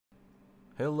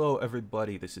Hello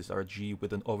everybody, this is RG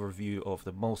with an overview of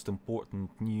the most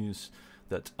important news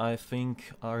that I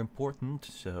think are important,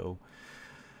 so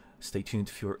stay tuned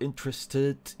if you're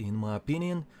interested in my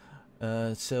opinion.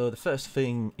 So the first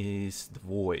thing is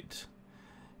TheVOID.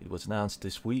 It was announced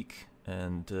this week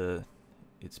and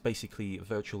it's basically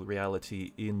virtual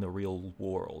reality in the real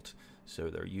world.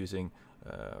 So they're using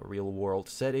a real world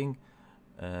setting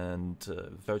and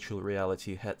virtual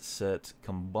reality headset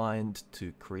combined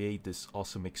to create this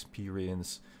awesome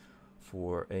experience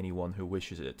for anyone who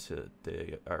wishes it.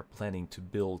 They are planning to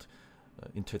build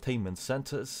entertainment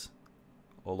centers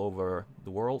all over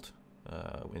the world,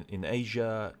 in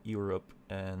Asia, Europe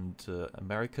and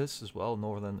Americas as well,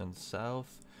 northern and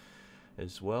south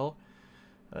as well.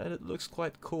 And it looks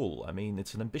quite cool. I mean,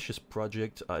 it's an ambitious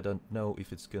project. I don't know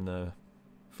if it's gonna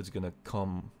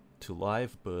come to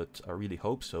live, but I really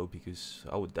hope so, because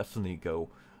I would definitely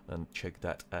go and check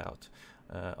that out.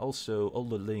 Also, all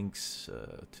the links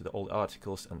to all the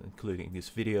articles and including this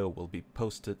video will be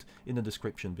posted in the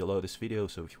description below this video,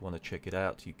 so if you want to check it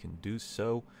out you can do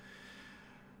so.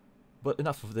 But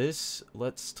enough of this,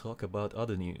 let's talk about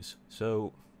other news.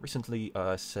 So recently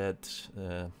I said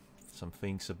some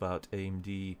things about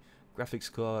AMD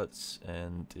graphics cards,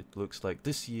 and it looks like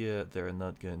this year they're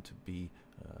not going to be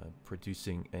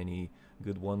producing any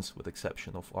good ones, with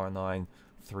exception of R9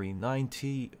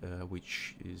 390,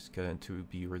 which is going to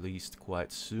be released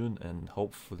quite soon, and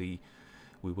hopefully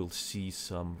we will see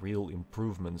some real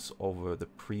improvements over the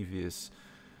previous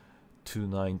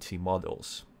 290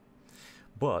 models.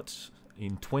 But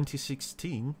in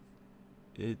 2016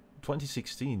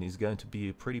 is going to be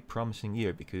a pretty promising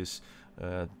year, because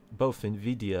both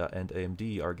NVIDIA and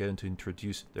AMD are going to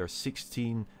introduce their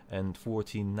 16 and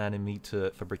 14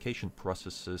 nanometer fabrication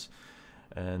processes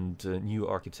and new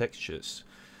architectures.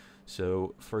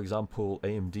 So, for example,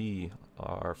 AMD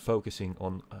are focusing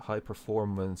on high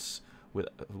performance with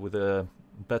a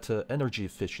better energy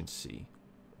efficiency,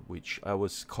 which I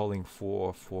was calling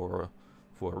for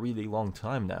a really long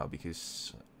time now,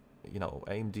 because you know,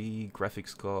 AMD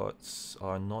graphics cards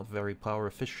are not very power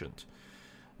efficient,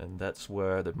 and that's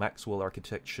where the Maxwell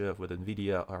architecture with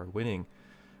NVIDIA are winning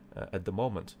at the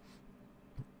moment.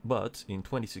 But in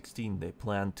 2016 they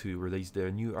plan to release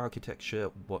their new architecture,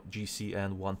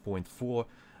 GCN 1.4,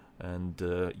 and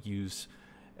use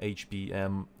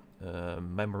HBM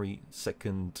memory,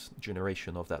 second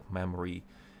generation of that memory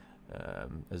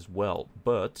as well.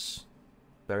 But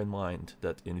bear in mind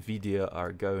that NVIDIA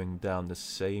are going down the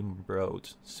same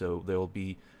road, so they will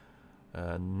be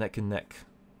neck and neck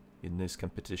in this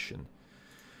competition.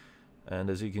 And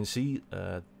as you can see,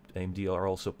 AMD are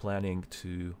also planning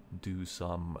to do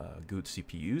some good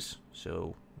CPUs,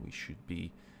 so we should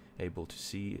be able to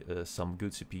see some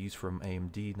good CPUs from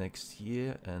AMD next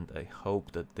year, and I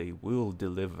hope that they will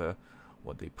deliver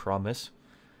what they promise.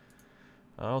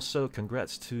 Also,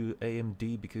 congrats to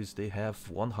AMD, because they have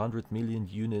 100 million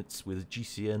units with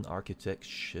GCN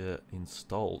architecture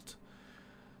installed.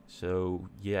 So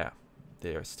yeah,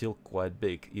 they are still quite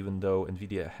big, even though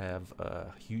NVIDIA have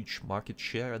a huge market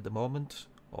share at the moment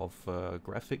of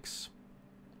graphics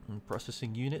and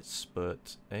processing units,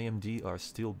 but AMD are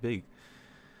still big.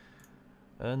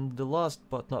 And the last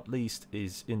but not least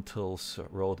is Intel's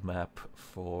roadmap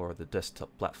for the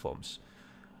desktop platforms.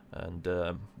 And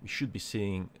we should be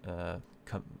seeing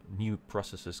new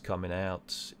processors coming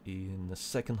out in the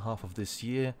second half of this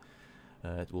year.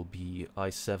 It will be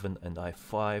i7 and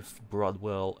i5,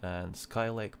 Broadwell and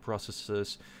Skylake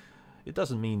processors. It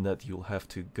doesn't mean that you'll have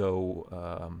to go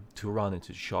to run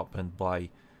into the shop and buy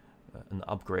an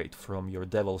upgrade from your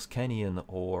Devil's Canyon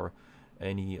or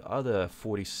any other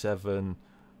 47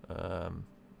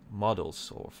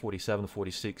 models, or 47,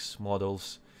 46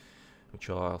 models, which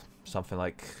are something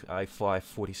like i5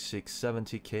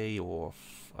 4670K or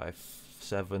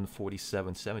i7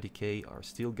 4770K, are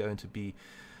still going to be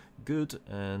good,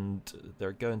 and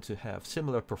they're going to have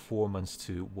similar performance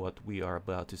to what we are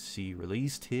about to see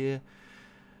released here.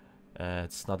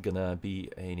 It's not gonna be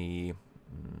any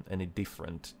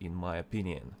different in my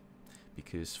opinion,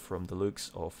 because from the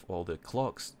looks of all the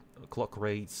clock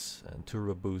rates and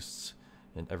turbo boosts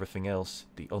and everything else,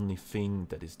 the only thing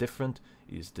that is different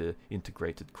is the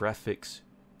integrated graphics.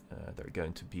 They're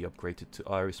going to be upgraded to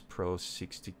Iris Pro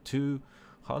 6200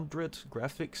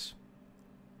 graphics,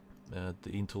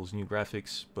 the Intel's new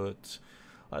graphics. But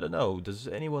I don't know, does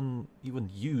anyone even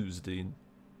use the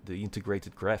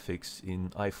integrated graphics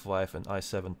in i5 and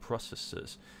i7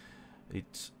 processors?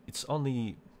 It's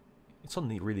only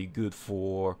really good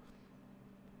for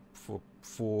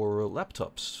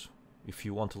laptops. If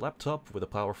you want a laptop with a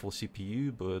powerful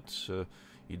CPU, but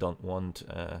you don't want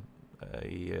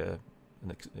an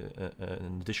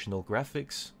additional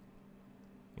graphics,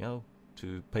 you know,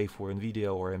 to pay for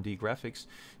NVIDIA or AMD graphics,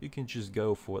 you can just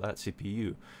go for that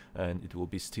CPU, and it will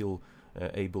be still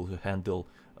able to handle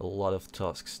a lot of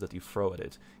tasks that you throw at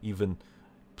it. Even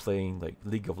playing like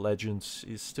League of Legends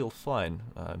is still fine.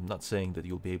 I'm not saying that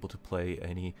you'll be able to play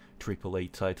any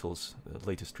AAA titles,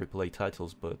 latest AAA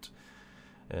titles, but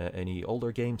any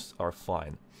older games are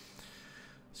fine.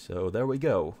 So there we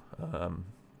go.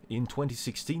 In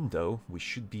 2016 though, we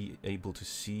should be able to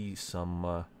see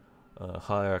some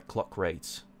higher clock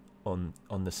rates on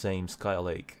the same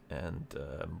Skylake and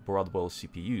Broadwell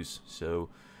CPUs, so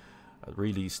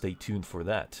really stay tuned for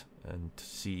that and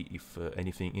see if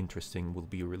anything interesting will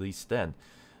be released then.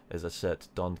 As I said,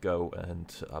 don't go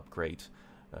and upgrade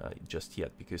just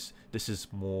yet, because this is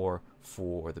more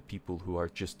for the people who are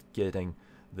just getting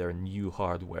their new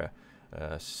hardware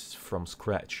from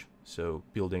scratch, so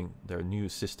building their new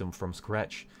system from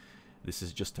scratch. This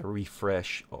is just a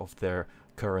refresh of their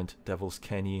current Devil's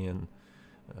Canyon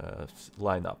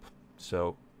lineup.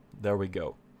 So there we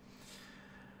go.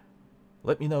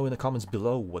 Let me know in the comments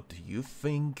below, what do you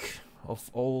think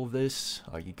of all this?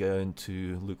 Are you going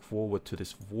to look forward to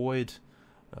this Void?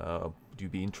 Would you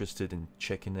be interested in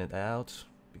checking it out?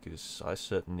 Because I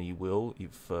certainly will.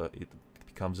 If it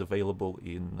becomes available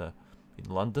in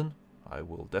London, I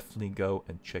will definitely go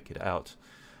and check it out.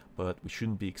 But we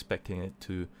shouldn't be expecting it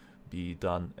to be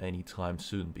done anytime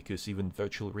soon, because even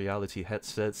virtual reality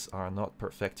headsets are not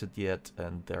perfected yet,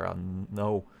 and there are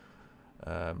no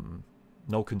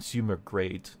consumer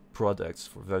grade products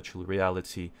for virtual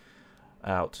reality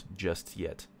out just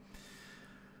yet.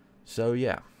 So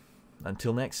yeah,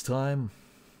 until next time,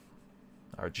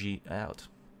 RG out.